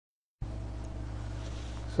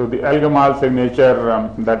So the ElGamal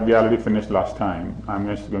signature that we already finished last time, I'm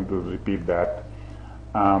just going to repeat that.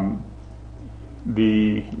 The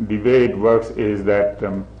way it works is that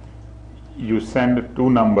you send two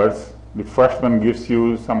numbers. The first one gives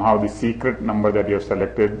you somehow the secret number that you have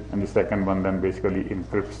selected, and the second one then basically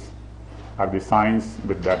encrypts or the signs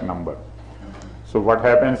with that number. So what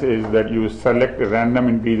happens is that you select a random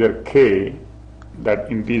integer k.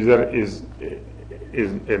 That integer is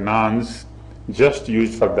a nonce just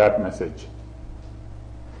used for that message.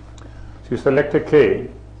 So you select a k,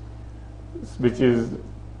 which is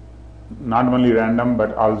not only random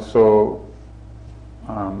but also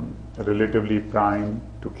relatively prime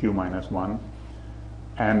to q minus 1,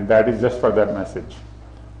 and that is just for that message.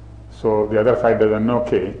 So the other side doesn't know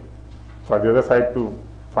k. For the other side to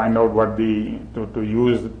find out what to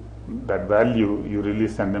use that value, you really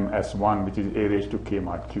send them S1, which is a raised to k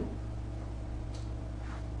mod q.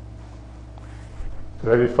 So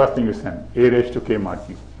that is the first thing you send, a raised to k mod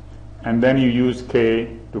q. And then you use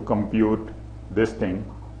k to compute this thing,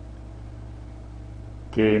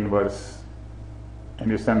 k inverse, and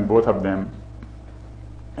you send both of them.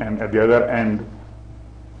 And at the other end,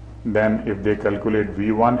 then if they calculate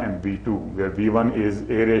V1 and V2, where V1 is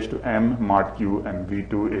a raised to m mod q and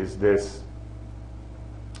V2 is this,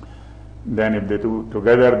 then if they do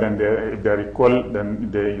together, then if they are equal,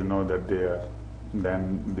 then you know that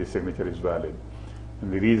then the signature is valid.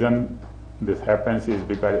 And the reason this happens is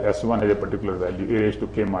because S1 has a particular value, a raised to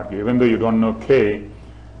k mod q. Even though you don't know k,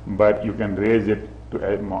 but you can raise it to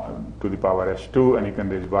the power S2, and you can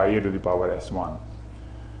raise Ya to the power S1.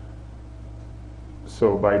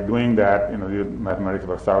 So by doing that, the mathematics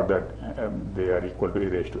works out that they are equal to a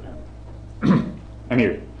raised to m.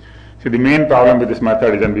 Anyway, so the main problem with this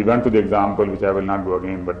method is, and we went to the example which I will not go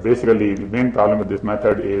again, but basically the main problem with this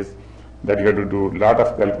method is that you have to do a lot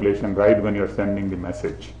of calculation right when you are sending the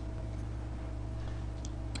message.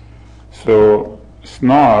 So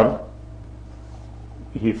Schnorr,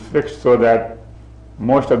 he fixed so that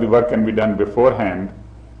most of the work can be done beforehand,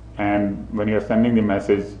 and when you are sending the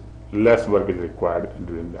message, less work is required in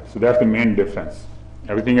doing that. So that's the main difference.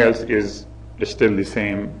 Everything else is still the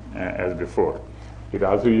same as before. It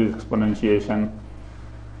also uses exponentiation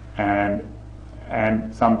and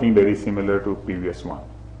something very similar to previous one.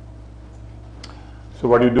 So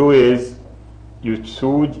what you do is you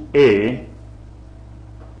choose A,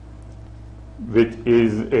 which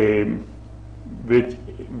is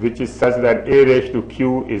such that a raised to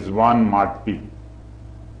q is 1 mod p.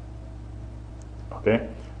 Okay,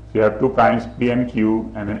 so you have two primes p and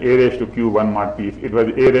q, and then a raised to q 1 mod p. If it was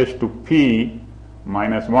a raised to p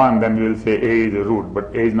minus 1, then we will say a is a root,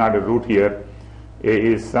 but a is not a root here. A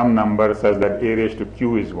is some number such that a raised to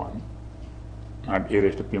q is 1, not a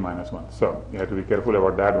raised to p minus 1. So you have to be careful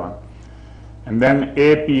about that one. And then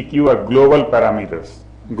a, p, q are global parameters.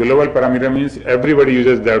 Global parameter means everybody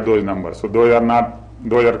uses those numbers. So those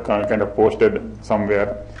are kind of posted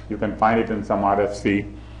somewhere. You can find it in some RFC.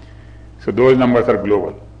 So those numbers are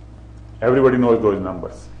global. Everybody knows those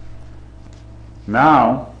numbers.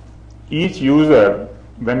 Now, each user,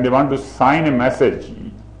 when they want to sign a message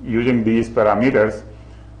using these parameters,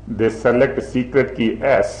 they select a secret key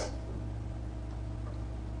S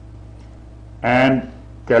and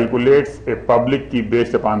calculates a public key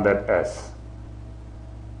based upon that S,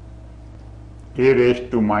 a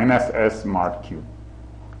raised to minus S mod q.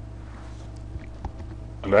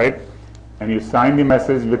 Right? And you sign the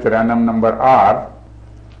message with a random number R,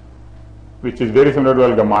 which is very similar to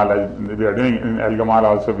ElGamal. As we are doing in ElGamal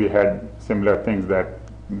also, we had similar things, that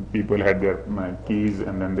people had their keys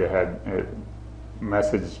and then they had a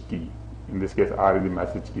message key. In this case, R is the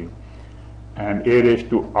message key. And a raised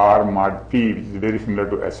to R mod P, which is very similar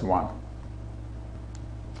to S1.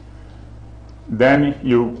 Then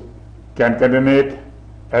you concatenate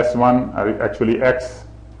S1, or actually X,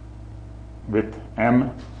 with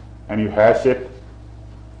M, and you hash it,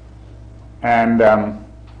 and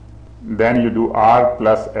then you do R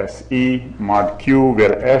plus SE mod Q,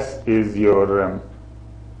 where S is your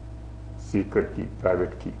secret key,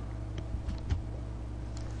 private key.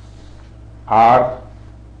 R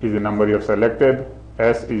is the number you have selected,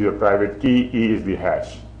 S is your private key, E is the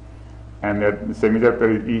hash, and the signature pair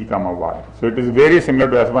is E comma Y. So it is very similar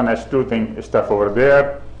to S1, S2 stuff over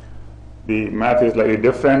there. The math is slightly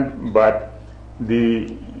different, but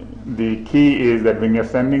the key is that when you're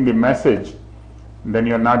sending the message, then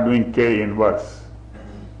you're not doing K inverse.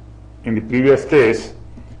 In the previous case,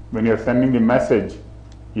 when you're sending the message,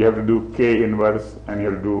 you have to do K inverse and you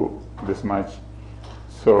have to do this much.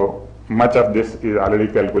 So much of this is already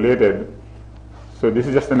calculated. So this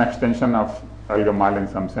is just an extension of ElGamal in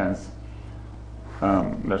some sense.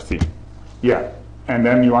 let's see, yeah, and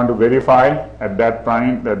then you want to verify at that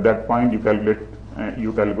point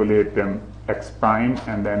you calculate x prime,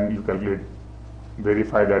 and then you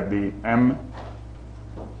verify that the m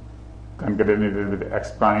concatenated with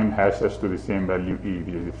x prime hashes to the same value e,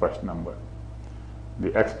 which is the first number.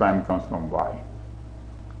 The x prime comes from y.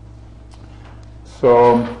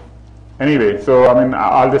 So anyway, so I mean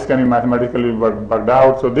all this can be mathematically worked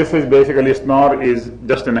out. So this is basically, Schnorr is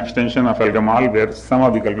just an extension of ElGamal where some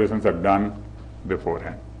of the calculations are done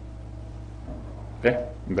beforehand. Okay,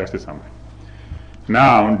 that's the summary.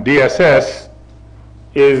 Now DSS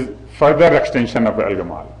is further extension of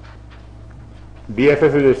ElGamal.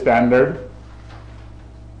 DSS is a standard,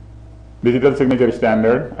 digital signature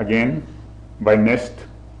standard, again by NIST,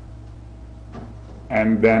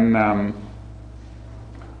 and then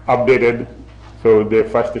updated. So they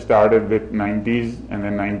first started with 90s, and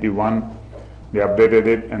then 91 they updated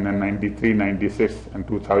it, and then 93, 96, and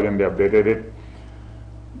 2000 they updated it.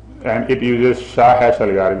 And it uses SHA-hash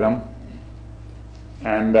algorithm,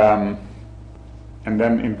 and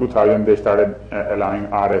then in 2000 they started allowing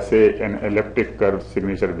RSA and elliptic curve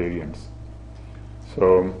signature variants.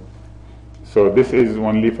 So this is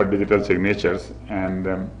only for digital signatures,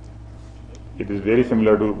 and it is very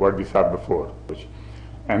similar to what we saw before.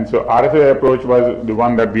 And so RSA approach was the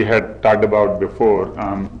one that we had talked about before,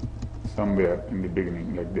 somewhere in the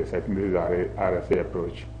beginning, like this. I think this is RSA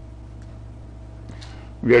approach.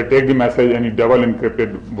 Where you take the message and you double encrypt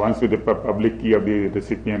it, once with the public key of the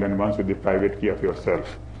recipient and once with the private key of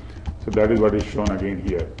yourself. So that is what is shown again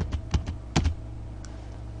here.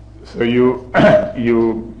 So you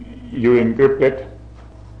you encrypt it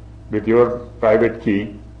with your private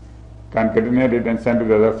key, concatenate it, and send to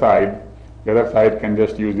the other side. The other side can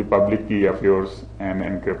just use the public key of yours and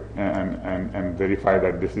encrypt and verify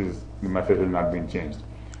that this is, the message has not been changed.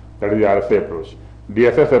 That is the RSA approach.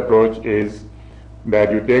 DSS approach is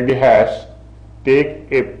that you take the hash, take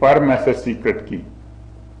a per message secret key,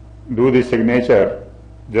 do the signature,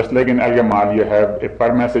 just like in ElGamal you have a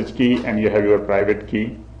per message key and you have your private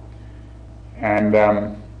key, and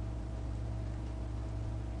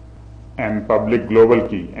public global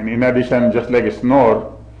key. And in addition, just like a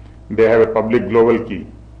Schnorr, they have a public global key.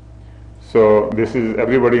 So this is,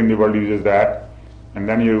 everybody in the world uses that, and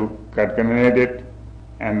then you concatenate it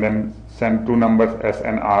and then send two numbers S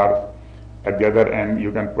and R. At the other end,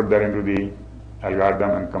 you can put that into the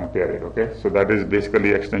algorithm and compare it. Okay, so that is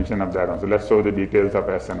basically extension of that one. So let's show the details of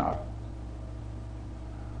S and R.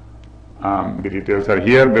 The details are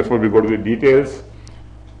here. Before we go to the details,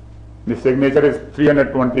 the signature is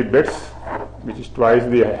 320 bits, which is twice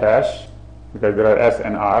the hash, because there are S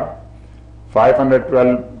and R.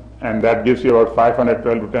 512, and that gives you about 512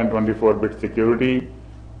 to 1024 bit security.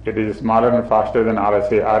 It is smaller and faster than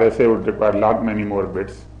RSA. RSA would require many more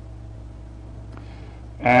bits.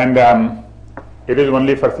 And it is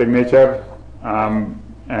only for signature, and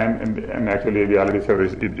actually we already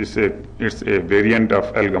said it's a variant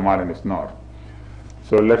of ElGamal and Schnorr.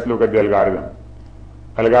 So let's look at the algorithm.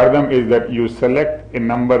 Algorithm is that you select a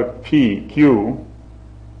number P and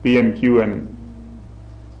Q and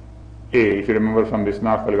A. If you remember from the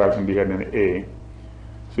Schnorr algorithm, we had an A.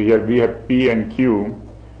 So here we have P and Q,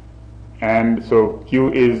 and so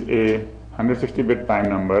Q is a 160-bit prime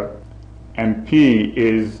number, and P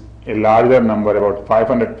is a larger number, about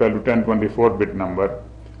 512 to 1024-bit number.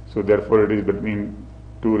 So therefore it is between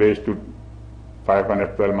 2 raised to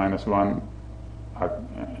 512 minus 1,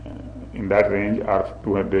 in that range, or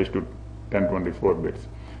 200 raised to 1024 bits.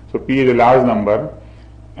 So P is a large number,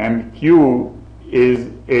 and Q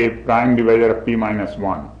is a prime divisor of P minus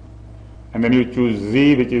 1. And then you choose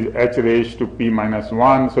Z, which is H raised to P minus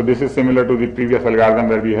 1. So this is similar to the previous algorithm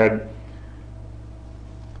where we had,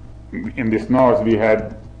 in the Schnorrs, we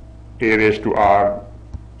had A raised to R,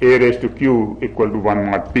 A raised to Q equal to 1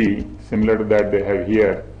 mod P. Similar to that, they have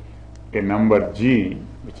here a number G,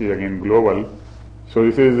 which is again global. So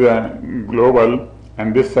this is global,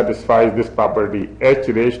 and this satisfies this property, H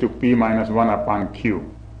raised to P minus 1 upon Q,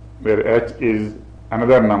 where H is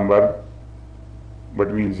another number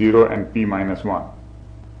between 0 and P minus 1.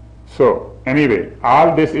 So anyway,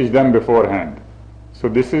 all this is done beforehand. So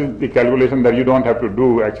this is the calculation that you don't have to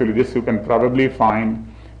do. Actually, this you can probably find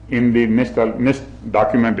in the NIST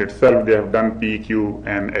document itself. They have done P, Q,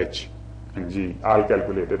 and H and G, all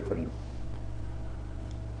calculated for you.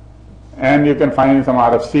 And you can find in some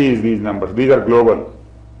RFCs these numbers. These are global.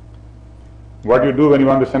 What you do when you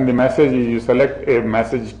want to send the message is you select a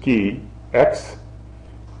message key, X,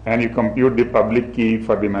 and you compute the public key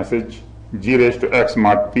for the message, G raised to X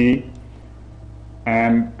mod P,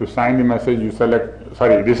 and to sign the message you select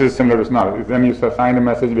sorry, this is similar to Schnorr. Then you sign a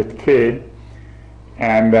message with K,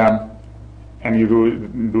 and you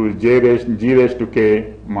do G raised to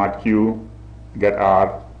K mod Q, get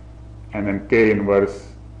R, and then K inverse,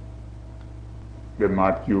 get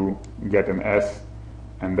mod Q, get an S,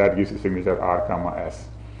 and that gives you signature R comma S.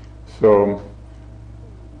 So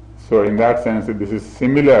in that sense, this is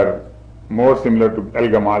similar, more similar to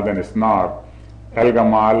ElGamal than Schnorr.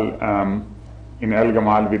 ElGamal, in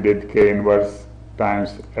ElGamal we did K inverse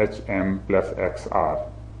times HM plus XR.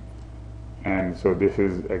 And so this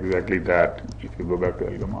is exactly that. If you go back to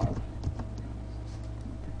ElGamal,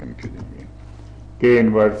 confusing me. K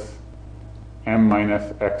inverse M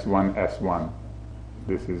minus X1 S1.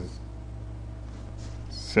 This is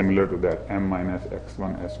similar to that, M minus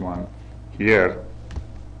X1 S1. Here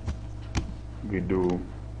we do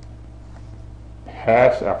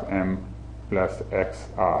hash of M plus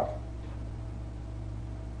XR.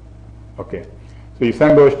 Okay, so you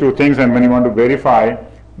send those two things, and when you want to verify,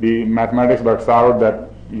 the mathematics works out that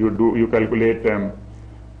you calculate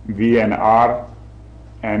V and R,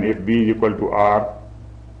 and if V is equal to R,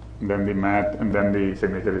 then the math and then the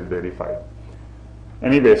signature is verified.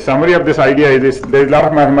 Anyway, summary of this idea is this: there is a lot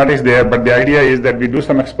of mathematics there, but the idea is that we do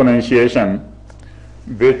some exponentiation,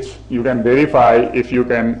 which you can verify if you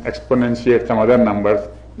can exponentiate some other numbers.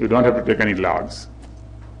 You don't have to take any logs,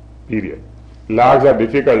 period. Logs are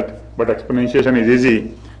difficult, but exponentiation is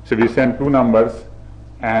easy. So we send two numbers,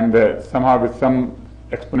 and somehow with some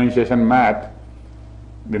exponentiation math,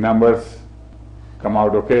 the numbers come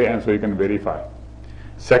out okay, and so you can verify.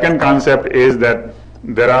 Second concept is that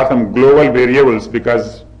there are some global variables,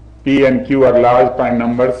 because P and Q are large prime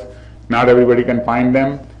numbers. Not everybody can find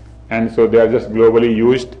them, and so they are just globally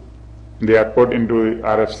used. They are put into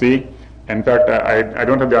RFC. In fact, I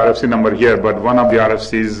don't have the RFC number here, but one of the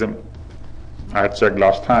RFCs I checked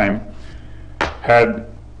last time had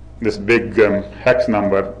this big hex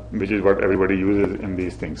number, which is what everybody uses in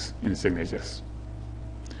these things, in signatures.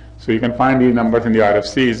 So you can find these numbers in the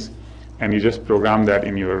RFCs, and you just program that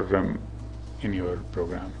in your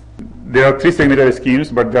program. There are three signature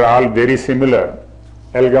schemes, but they're all very similar.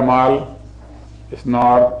 ElGamal,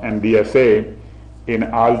 Schnorr, and DSA. In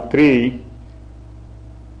all three,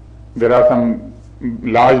 there are some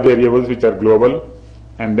large variables which are global,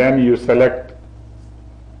 and then you select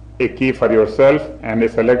a key for yourself and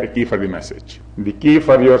select a key for the message. The key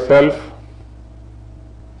for yourself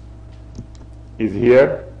is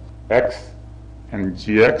here, X and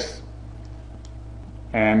GX,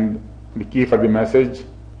 and the key for the message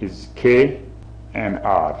is K and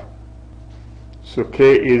R. So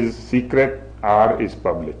K is secret, R is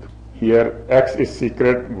public. Here X is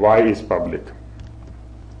secret, Y is public.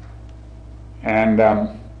 And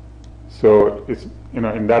so it's,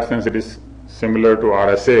 in that sense it is similar to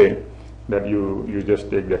RSA, that you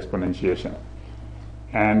just take the exponentiation.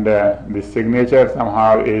 And the signature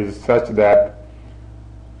somehow is such that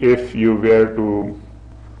if you were to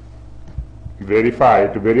verify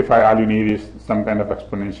all you need is some kind of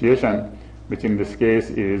exponentiation, which in this case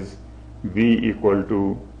is V equal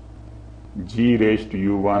to G raised to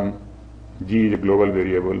U1. G is a global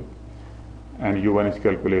variable, and U1 is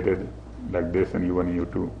calculated like this, and U1 and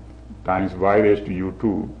U2 times Y raised to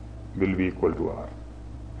U2 will be equal to R.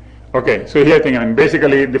 Okay, so here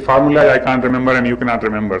basically the formula I can't remember and you cannot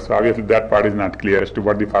remember, so obviously that part is not clear as to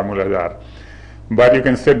what the formulas are. But you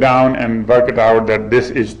can sit down and work it out that this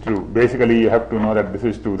is true. Basically you have to know that this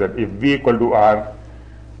is true, that if V equal to R,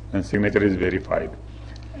 then signature is verified.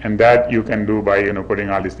 And that you can do by putting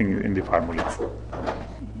all these things in the formula.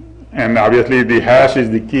 And obviously the hash is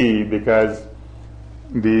the key, because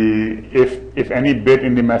if any bit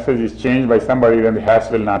in the message is changed by somebody, then the hash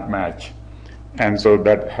will not match. And so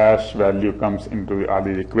that hash value comes into all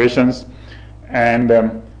these equations. And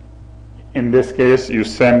in this case, you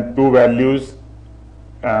send two values.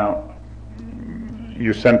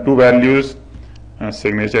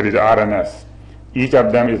 Signature is R and S. Each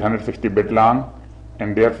of them is 160 bit long,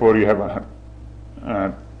 and therefore you have a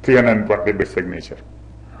 320 bit signature.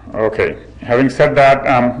 Okay, having said that,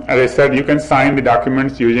 as I said, you can sign the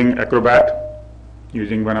documents using Acrobat,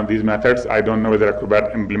 using one of these methods. I don't know whether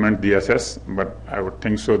Acrobat implements DSS, but I would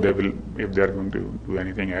think so. They will, if they are going to do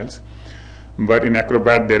anything else. But in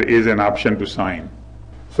Acrobat, there is an option to sign.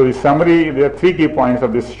 So the summary, there are three key points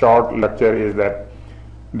of this short lecture is that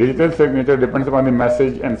digital signature depends upon the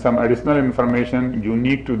message and some additional information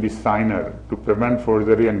unique to the signer to prevent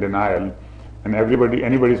forgery and denial, and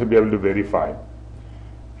anybody should be able to verify.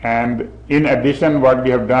 And in addition, what we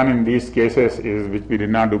have done in these cases is, which we did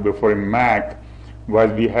not do before in Mac,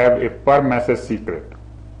 was we have a per message secret.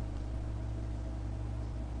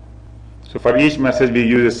 So for each message we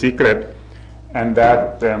use a secret, and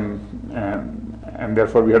that and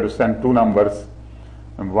therefore we have to send two numbers,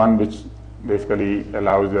 and one which basically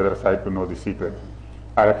allows the other side to know the secret.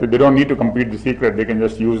 Actually, they don't need to complete the secret; they can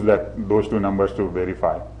just use those two numbers to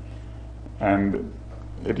verify, and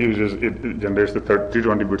it generates the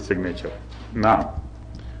 320-bit signature. Now,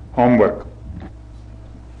 homework.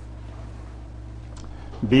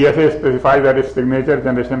 DSA specifies that if signature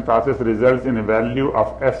generation process results in a value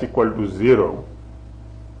of s equal to 0,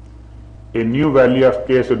 a new value of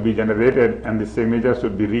k should be generated and the signature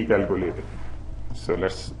should be recalculated. So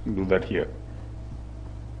let's do that here.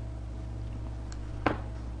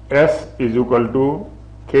 S is equal to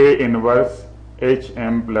k inverse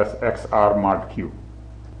hm plus xr mod q.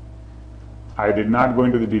 I did not go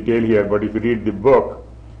into the detail here, but if you read the book,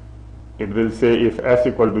 it will say if s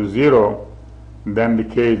equal to 0, then the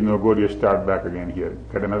k is no good, you start back again here,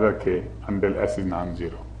 get another k until s is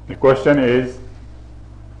non-zero. The question is,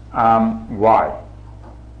 why?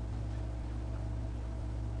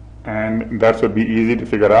 And that should be easy to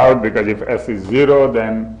figure out, because if s is 0,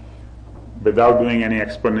 then without doing any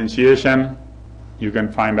exponentiation, you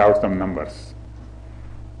can find out some numbers.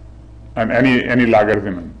 And any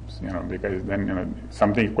logarithm, because then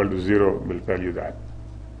something equal to 0 will tell you that.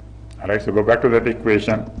 All right, so go back to that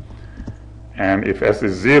equation, and if s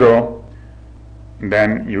is 0,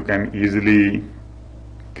 then you can easily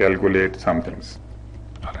calculate some things.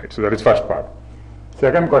 All right, so that is first part.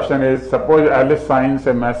 Second question is, suppose Alice signs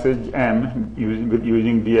a message n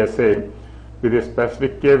using DSA with a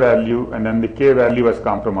specific k value, and then the k value was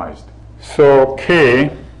compromised. So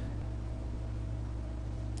k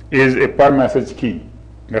is a per message key.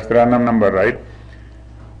 That's the random number, right?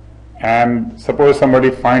 And suppose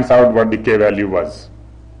somebody finds out what the k value was,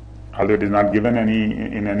 although it is not given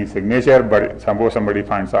in any signature, but suppose somebody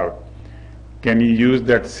finds out. Can you use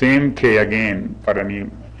that same k again for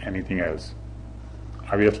anything else?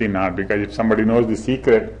 Obviously not, because if somebody knows the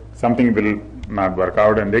secret, something will not work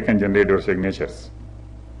out, and they can generate your signatures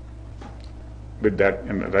with that,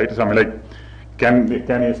 right? So I'm like, can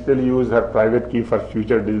you still use her private key for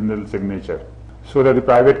future digital signature, so that the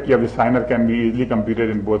private key of the signer can be easily computed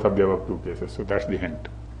in both of the above two cases? So that's the hint,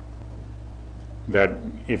 that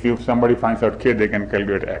if somebody finds out k, they can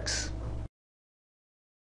calculate x.